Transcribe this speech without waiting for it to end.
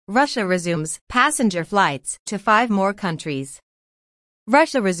Russia resumes passenger flights to 5 more countries.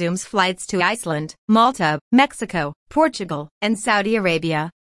 Russia resumes flights to Iceland, Malta, Mexico, Portugal, and Saudi Arabia.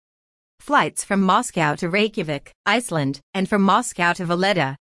 Flights from Moscow to Reykjavik, Iceland, and from Moscow to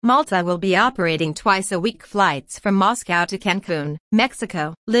Valletta, Malta will be operating twice a week. Flights from Moscow to Cancun,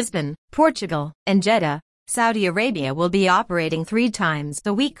 Mexico, Lisbon, Portugal, and Jeddah, Saudi Arabia will be operating 3 times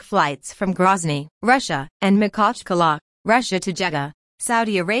a week. Flights from Grozny, Russia, and Makhachkala, Russia to Jeddah,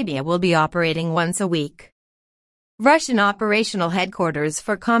 Saudi Arabia will be operating once a week. Russian operational headquarters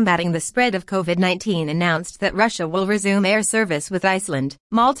for combating the spread of COVID-19 announced that Russia will resume air service with Iceland,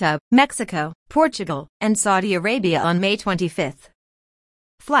 Malta, Mexico, Portugal, and Saudi Arabia on May 25.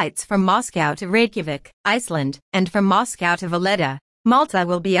 Flights from Moscow to Reykjavik, Iceland, and from Moscow to Valletta, Malta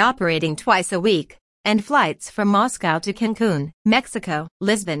will be operating twice a week, and flights from Moscow to Cancun, Mexico,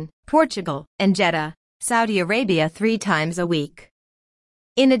 Lisbon, Portugal, and Jeddah, Saudi Arabia 3 times a week.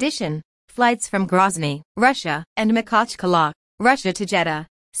 In addition, flights from Grozny, Russia, and Makhachkala, Russia to Jeddah,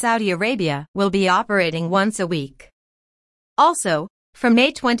 Saudi Arabia will be operating once a week. Also, from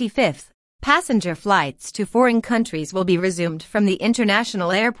May 25, passenger flights to foreign countries will be resumed from the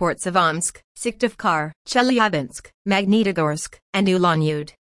international airports of Omsk, Syktyvkar, Chelyabinsk, Magnitogorsk, and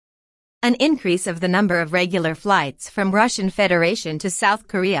Ulan-Ude. An increase of the number of regular flights from Russian Federation to South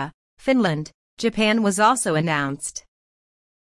Korea, Finland, Japan was also announced.